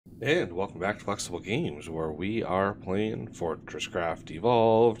And welcome back to Flexible Games, where we are playing FortressCraft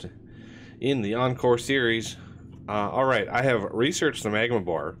Evolved in the Encore series. Alright, I have researched the magma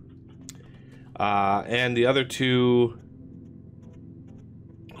bore, and the other two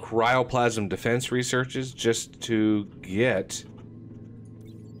cryoplasm defense researches just to get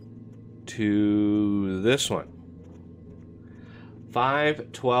to this one.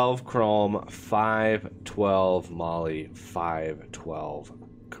 512 chrome, 512 moly, 512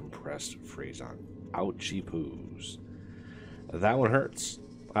 compressed freezon. Ouchie poos. That one hurts.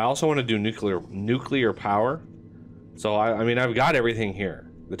 I also want to do nuclear power. So I mean I've got everything here.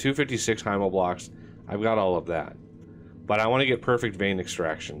 The 256 Hymo blocks, I've got all of that. But I want to get perfect vein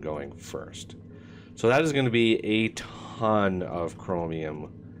extraction going first. So that is going to be a ton of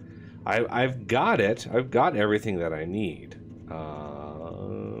chromium. I've got it. I've got everything that I need.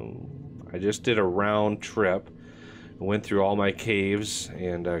 I just did a round trip. Went through all my caves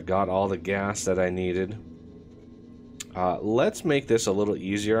and got all the gas that I needed. Let's make this a little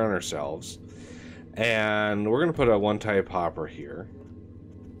easier on ourselves. And we're going to put a one-type hopper here.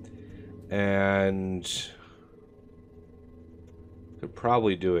 And could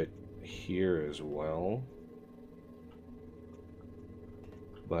probably do it here as well.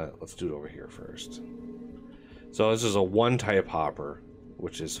 But let's do it over here first. So this is a one-type hopper,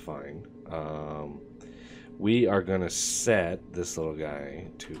 which is fine. We are going to set this little guy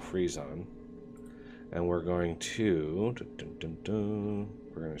to freeze on, and we're going to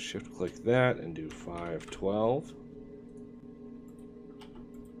we're going to shift click that and do 512,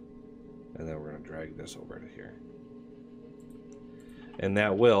 and then we're going to drag this over to here, and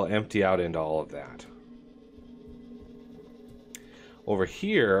that will empty out into all of that. Over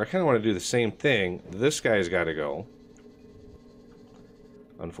here I kind of want to do the same thing. This guy's got to go,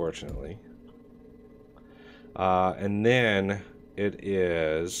 unfortunately. And then it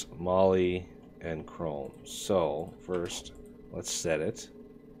is moly and chrome. So first let's set it,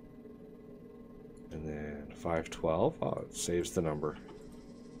 and then 512. Oh, it saves the number.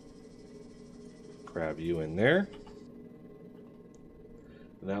 Grab you in there,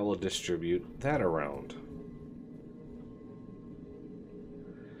 and that will distribute that around.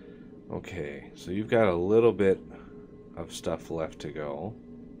 Okay, so you've got a little bit of stuff left to go.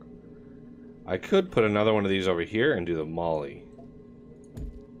 I could put another one of these over here and do the moly.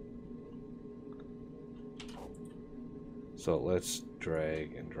 So let's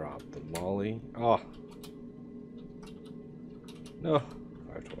drag and drop the moly. Oh. No.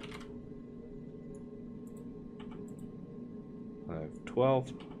 512.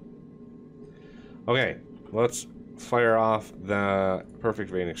 512. Okay, let's fire off the perfect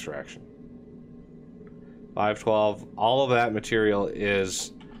vein extraction. 512. All of that material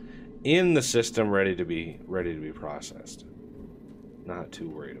is in the system, ready to be processed. Not too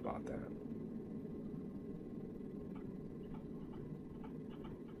worried about that.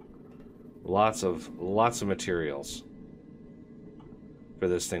 Lots of materials for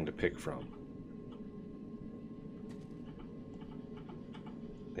this thing to pick from,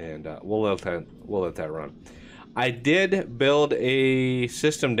 and we'll let that run. I did build a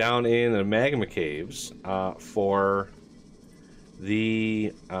system down in the magma caves for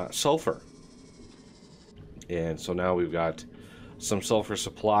the sulfur, and so now we've got some sulfur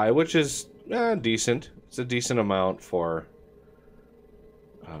supply, which is decent. It's a decent amount for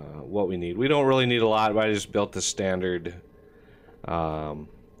what we need. We don't really need a lot, but I just built the standard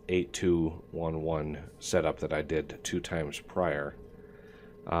 8211 setup that I did 2 times prior.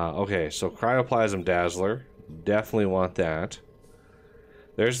 Okay, so cryoplasm dazzler, definitely want that.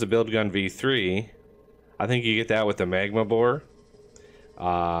 There's the build gun V3. I think you get that with the magma bore.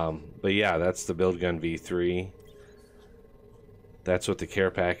 But yeah, that's the build gun V3. That's what the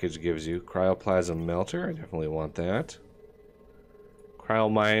care package gives you. Cryoplasm melter, I definitely want that.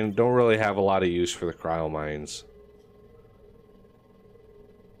 Cryo mine, don't really have a lot of use for the cryo mines.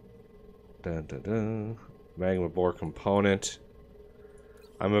 Dun, dun, dun. Magma bore component.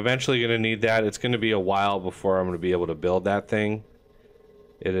 I'm eventually going to need that. It's going to be a while before I'm going to be able to build that thing.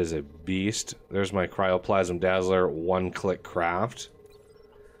 It is a beast. There's my cryoplasm dazzler one-click craft.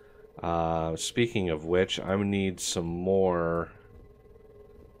 Speaking of which, I'm gonna need some more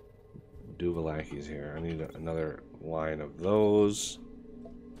Duvalakis here. I need another line of those.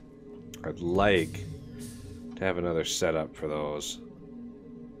 I'd like to have another setup for those.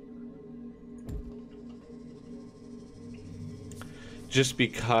 Just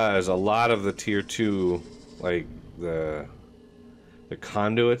because a lot of the tier 2, like the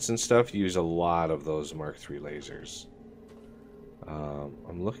conduits and stuff, use a lot of those Mark III lasers.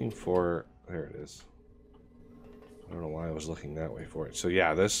 I'm looking for, there it is. I don't know why I was looking that way for it. So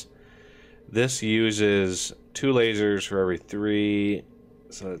yeah, this uses 2 lasers for every 3.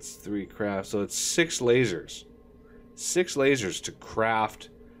 So it's 3 crafts. So it's 6 lasers. 6 lasers to craft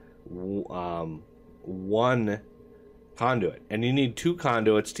 1 conduit. And you need 2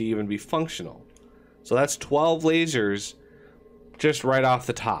 conduits to even be functional. So that's 12 lasers just right off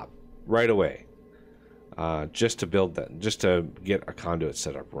the top, right away. Just to build that, just to get a conduit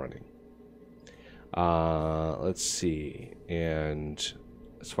set up running. Let's see. And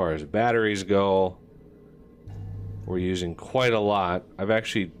as far as batteries go, we're using quite a lot. I've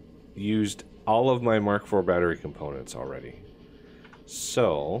actually used all of my Mark IV battery components already.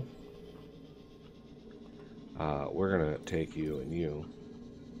 So, we're going to take you and you.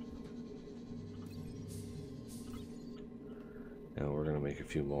 And we're going to make a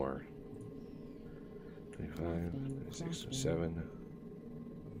few more. 25, 26, 27.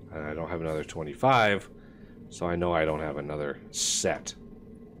 And I don't have another 25, so I know I don't have another set.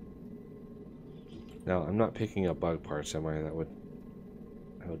 Now, I'm not picking up bug parts, am I? That would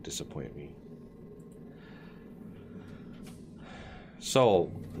disappoint me.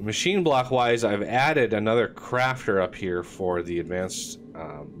 So, machine block wise, I've added another crafter up here for the advanced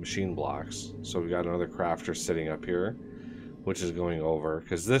machine blocks. So we've got another crafter sitting up here, which is going over,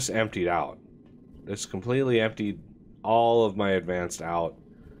 because this emptied out. This completely emptied all of my advanced out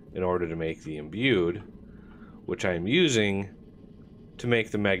in order to make the imbued, which I'm using to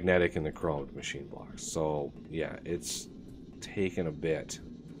make the magnetic and the chromed machine blocks. So yeah, it's taken a bit.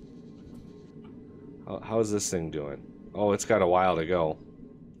 How's this thing doing? Oh, it's got a while to go.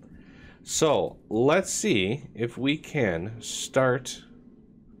 So let's see if we can start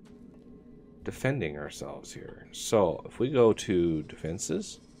defending ourselves here. So if we go to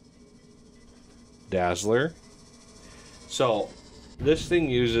defenses, Dazzler. So this thing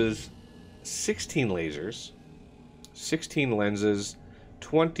uses 16 lasers, 16 lenses,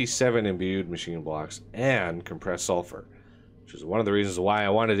 27 imbued machine blocks, and compressed sulfur, which is one of the reasons why I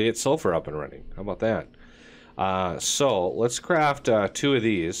wanted to get sulfur up and running. How about that? So let's craft 2 of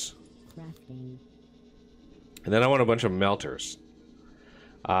these. Crafting. And then I want a bunch of melters.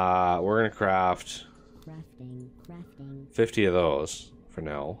 We're going to craft 50 of those for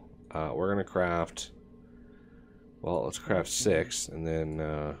now. We're going to craft, well, let's craft 6, and then,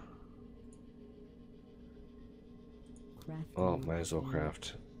 oh, might as well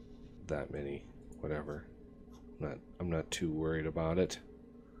craft that many, whatever. I'm not too worried about it.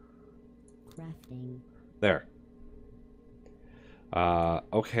 Crafting. There.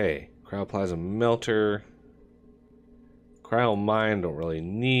 Okay, cryoplasm melter. Cryo mine, don't really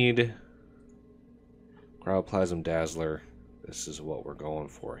need. Cryoplasm dazzler. This is what we're going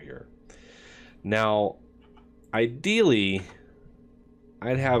for here. Now, ideally,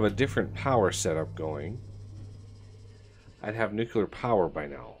 I'd have a different power setup going. I'd have nuclear power by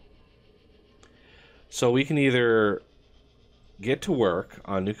now. So we can either get to work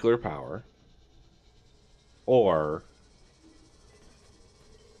on nuclear power or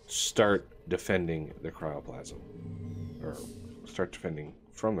start defending the cryoplasm. Or start defending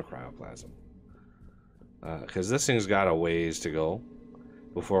from the cryoplasm. Because this thing's got a ways to go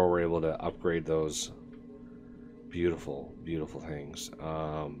before we're able to upgrade those beautiful, beautiful things.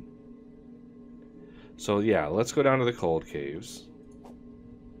 So yeah, let's go down to the cold caves.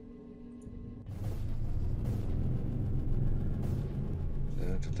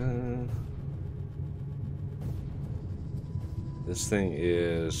 This thing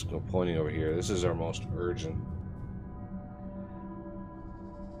is pointing over here. This is our most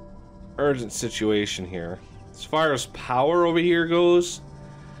urgent situation here. As far as power over here goes,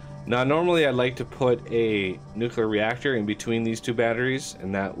 now normally I'd like to put a nuclear reactor in between these 2 batteries,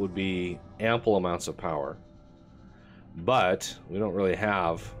 and that would be ample amounts of power. But we don't really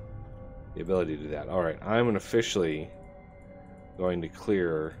have the ability to do that. Alright, I'm officially going to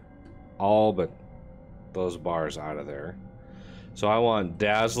clear all but those bars out of there. So I want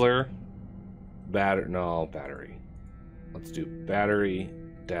Dazzler, battery. Let's do battery,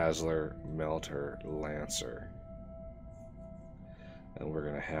 Dazzler, melter, lancer. And we're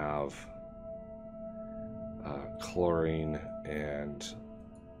going to have chlorine and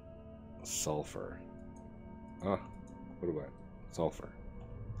sulfur. What about sulfur?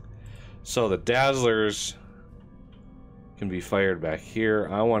 So the Dazzlers can be fired back here.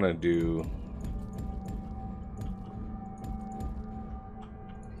 I want to do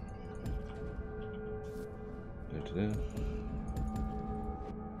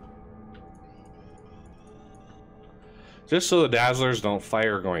just so the Dazzlers don't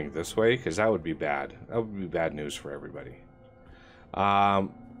fire going this way, because that would be bad. That would be bad news for everybody. I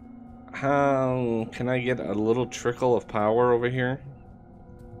How can I get a little trickle of power over here?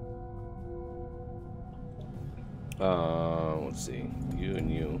 Let's see. You and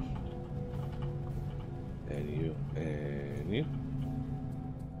you. And you and you.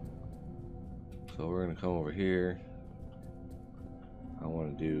 So we're gonna come over here. I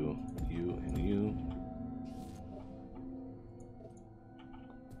want to do you and you.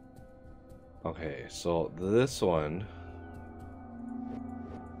 Okay, so this one.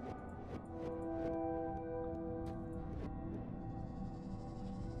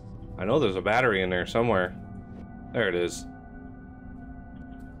 I know there's a battery in there somewhere. There it is.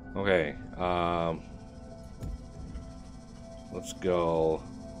 Okay, let's go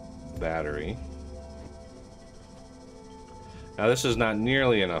battery. Now this is not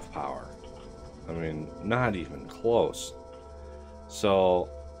nearly enough power. I mean, not even close. So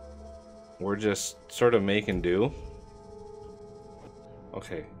we're just sort of making do.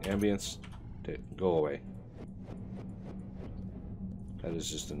 Okay, ambience, go away. That is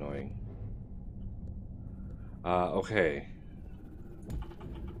just annoying. Okay.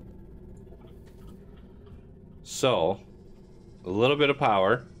 So, a little bit of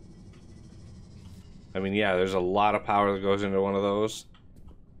power. I mean, yeah, there's a lot of power that goes into one of those.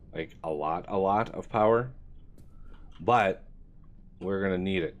 Like, a lot of power. But, we're gonna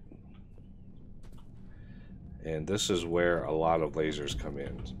need it. And this is where a lot of lasers come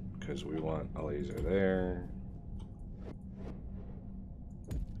in. Because we want a laser there.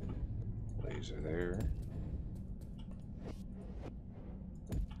 Laser there.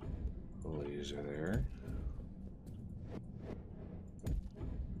 Laser there.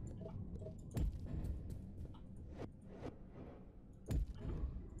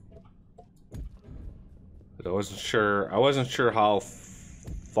 But I wasn't sure how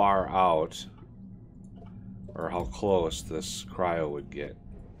far out or how close this cryo would get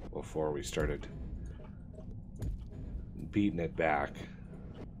before we started beating it back.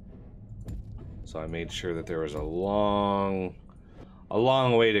 So I made sure that there was a long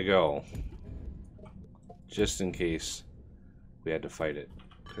way to go, just in case we had to fight it.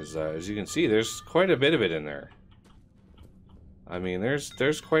 Because as you can see, there's quite a bit of it in there. I mean,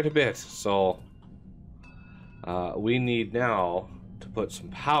 there's quite a bit. So we need now to put some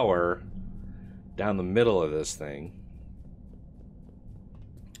power down the middle of this thing.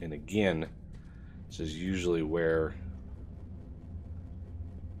 And again, this is usually where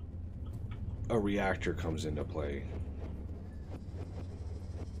a reactor comes into play.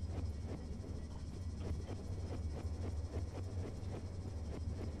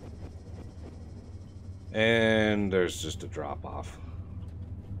 And there's just a drop off.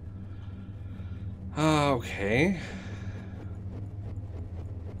 Okay.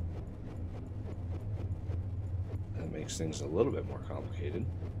 That makes things a little bit more complicated.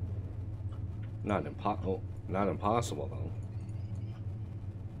 Not impossible though.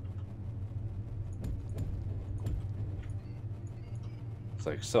 It's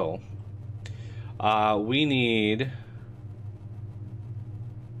like so. We need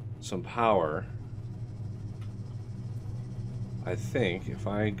some power. I think if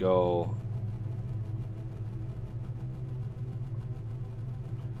I go,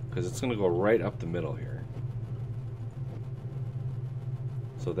 because it's going to go right up the middle here.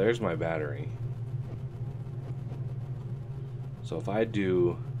 So there's my battery. So if I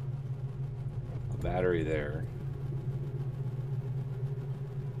do a battery there,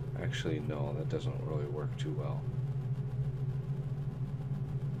 actually no, that doesn't really work too well.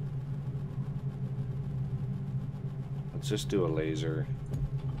 Let's just do a laser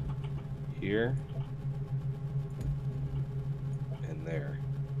here and there.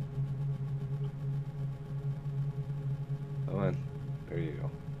 Come on, there you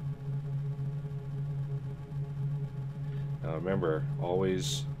go. Now remember,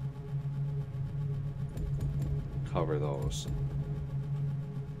 always cover those.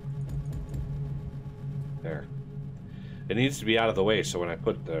 There. It needs to be out of the way so when I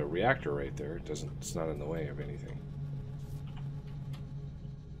put the reactor right there, it's not in the way of anything.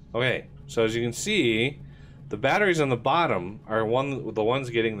 Okay, so as you can see, the batteries on the bottom are the ones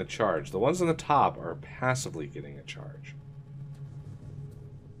getting the charge. The ones on the top are passively getting a charge.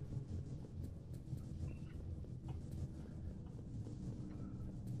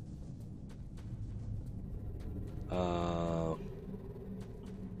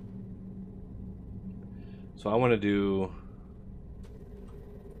 So I want to do...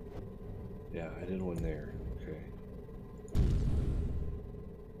 Yeah, I did one there. Okay.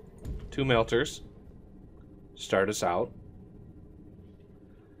 2 melters. Start us out.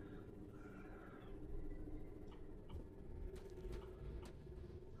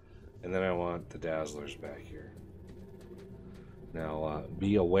 And want the Dazzlers back here. Now,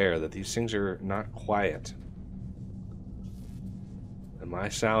 be aware that these things are not quiet. And my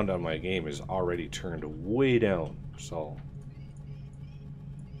sound on my game is already turned way down, so...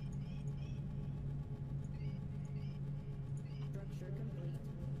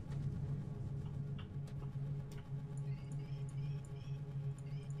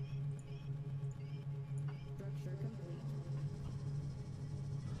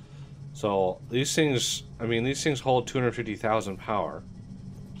 So these things, I mean, these things hold 250,000 power,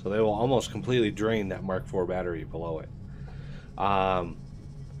 so they will almost completely drain that Mark IV battery below it.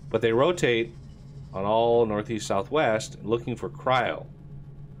 But they rotate on all northeast, southwest, looking for cryo.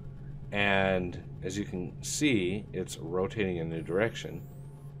 And as you can see, it's rotating in a new direction.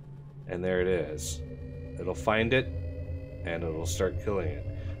 And there it is. It'll find it, and it'll start killing it.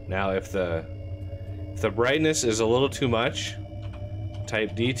 Now, if the brightness is a little too much,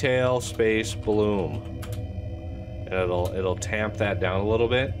 type detail space bloom, and it'll tamp that down a little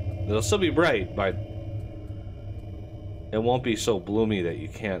bit. It'll still be bright, but it won't be so bloomy that you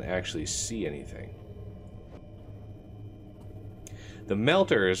can't actually see anything. The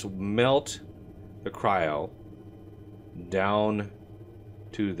melters melt the cryo down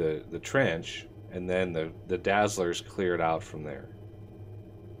to the trench, and then the Dazzlers clear it out from there.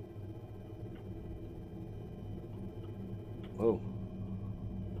 Whoa.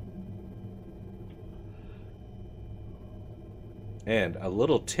 And a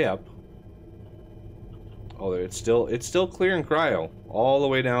little tip. Oh, it's still clearing cryo all the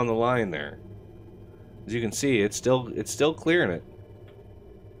way down the line there. As you can see, it's still clearing it.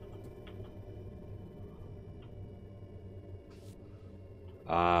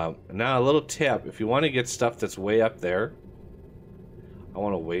 Now a little tip: if you want to get stuff that's way up there, I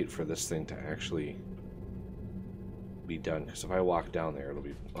want to wait for this thing to actually be done, because if I walk down there, it'll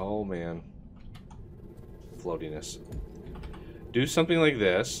be, oh man, floatiness. Do something like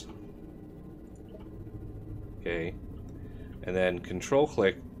this, okay, and then control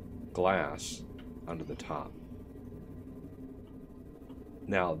click glass onto the top.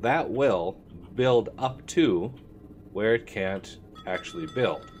 Now that will build up to where it can't actually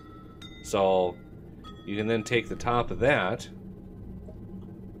build. So you can then take the top of that,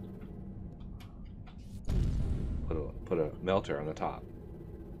 put a melter on the top,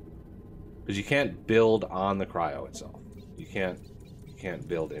 because you can't build on the cryo itself. You can't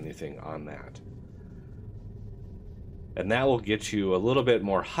build anything on that. And that will get you a little bit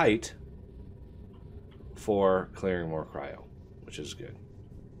more height for clearing more cryo, which is good.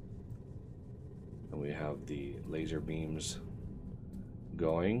 And we have the laser beams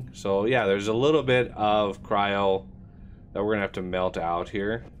going. So yeah, there's a little bit of cryo that we're gonna have to melt out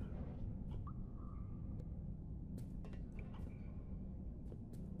here.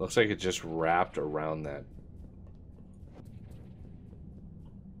 Looks like it just wrapped around that.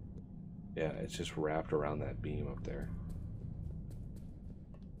 Yeah, it's just wrapped around that beam up there.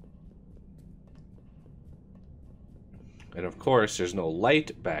 And of course, there's no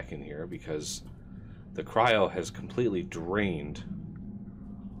light back in here because the cryo has completely drained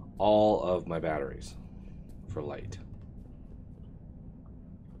all of my batteries for light.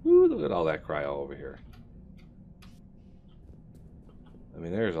 Ooh, look at all that cryo over here. I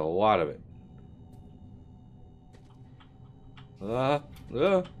mean, there's a lot of it.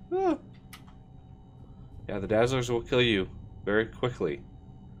 Yeah, the Dazzlers will kill you very quickly,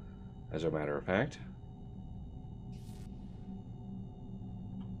 as a matter of fact.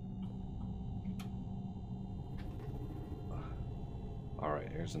 Alright,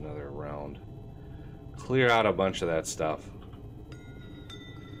 here's another round. Clear out a bunch of that stuff.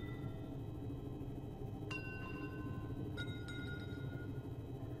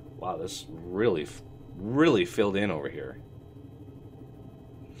 Wow, this really filled in over here.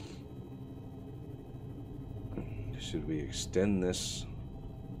 Should we extend this?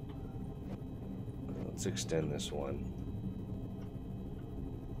 Let's extend this one.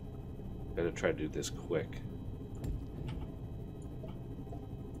 Gotta try to do this quick.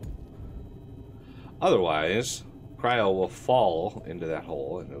 Otherwise, cryo will fall into that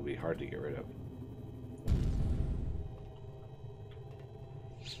hole and it'll be hard to get rid of.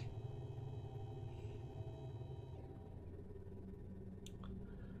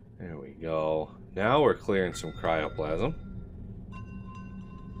 There we go. Now we're clearing some cryoplasm.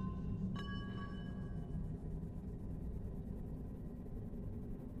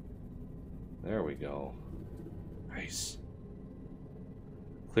 There we go. Nice.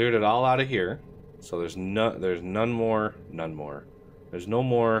 Cleared it all out of here. So there's none more. There's no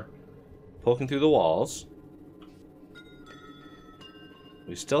more poking through the walls.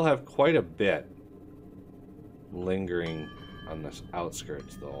 We still have quite a bit lingering on the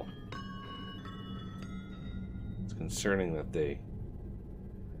outskirts, though. It's concerning that they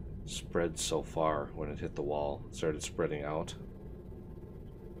spread so far when it hit the wall. It started spreading out.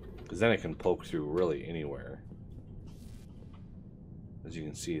 Because then it can poke through really anywhere. As you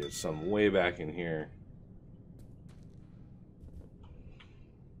can see, there's some way back in here.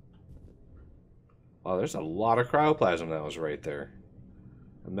 Wow, there's a lot of cryoplasm that was right there.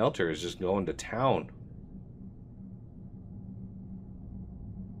 The melter is just going to town.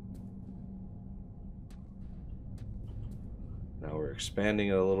 Now we're expanding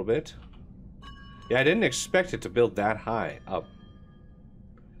it a little bit. Yeah, I didn't expect it to build that high up.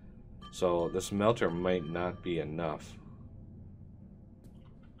 So this melter might not be enough.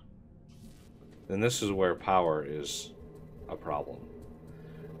 Then this is where power is a problem.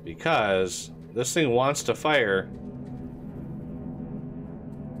 Because this thing wants to fire,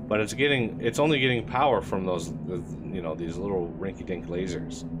 but it's only getting power from those, you know, these little rinky-dink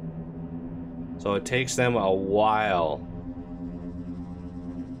lasers. So it takes them a while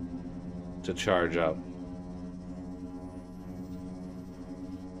to charge up.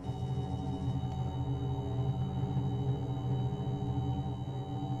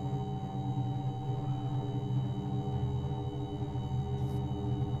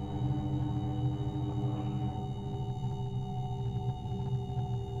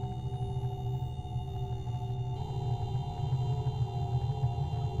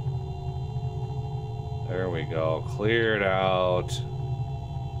 There we go. Cleared out.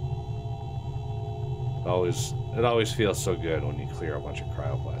 It always feels so good when you clear a bunch of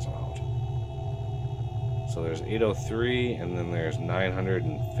cryoplasm out. So there's 803, and then there's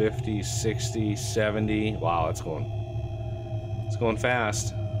 950, 60, 70. Wow, it's going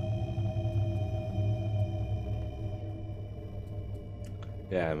fast.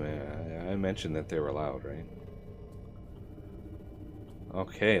 Yeah, I mentioned that they were loud, right?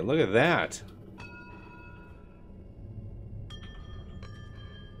 Okay, look at that.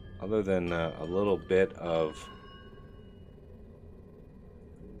 Other than a little bit of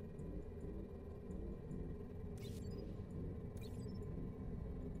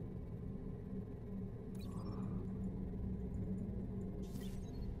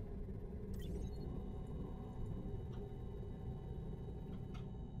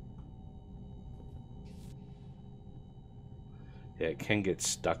yeah, it can get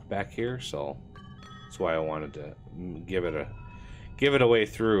stuck back here, so that's why I wanted to give it a way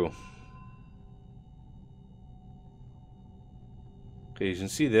through. Okay, you can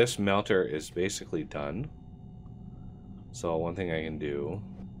see this melter is basically done. So one thing I can do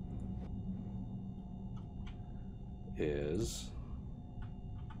is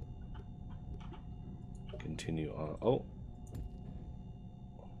continue on. Oh.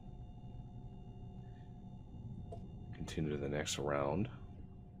 Continue to the next round.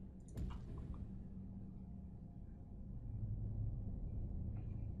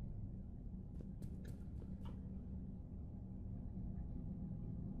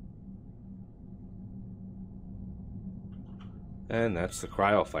 And that's the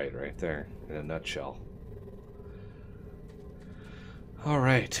cryo fight right there, in a nutshell.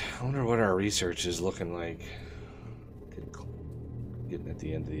 Alright, I wonder what our research is looking like. Getting at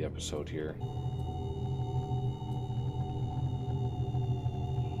the end of the episode here.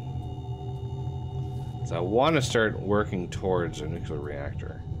 So I want to start working towards a nuclear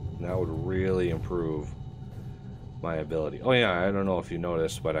reactor. And that would really improve my ability. Oh yeah, I don't know if you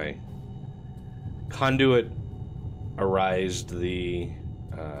noticed, but I conduit arised the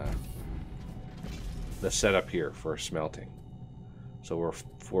setup here for smelting, so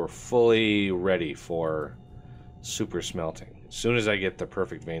we're fully ready for super smelting as soon as I get the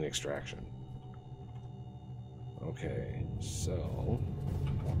perfect vein extraction. Okay, so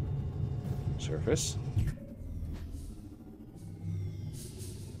surface.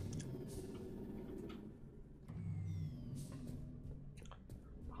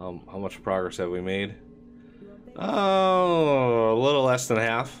 How much progress have we made? Oh, a little less than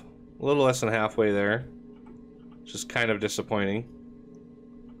half. A little less than halfway there. Just kind of disappointing.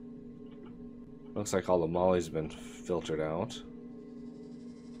 Looks like all the molly's been filtered out.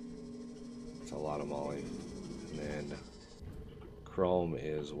 It's a lot of molly. And chrome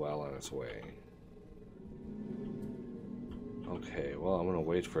is well on its way. Okay, well, I'm going to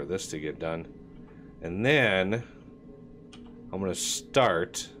wait for this to get done. And then I'm going to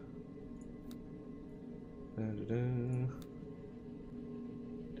start... I'm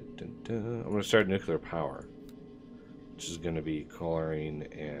going to start nuclear power, which is going to be chlorine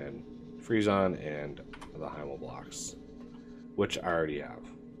and Freezon and the Hymal blocks. which I already have.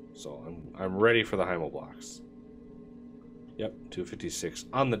 So I'm ready for the Hymo blocks. Yep, 256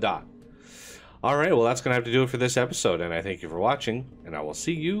 on the dot. All right, well, that's going to have to do it for this episode, and I thank you for watching, and I will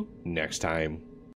see you next time.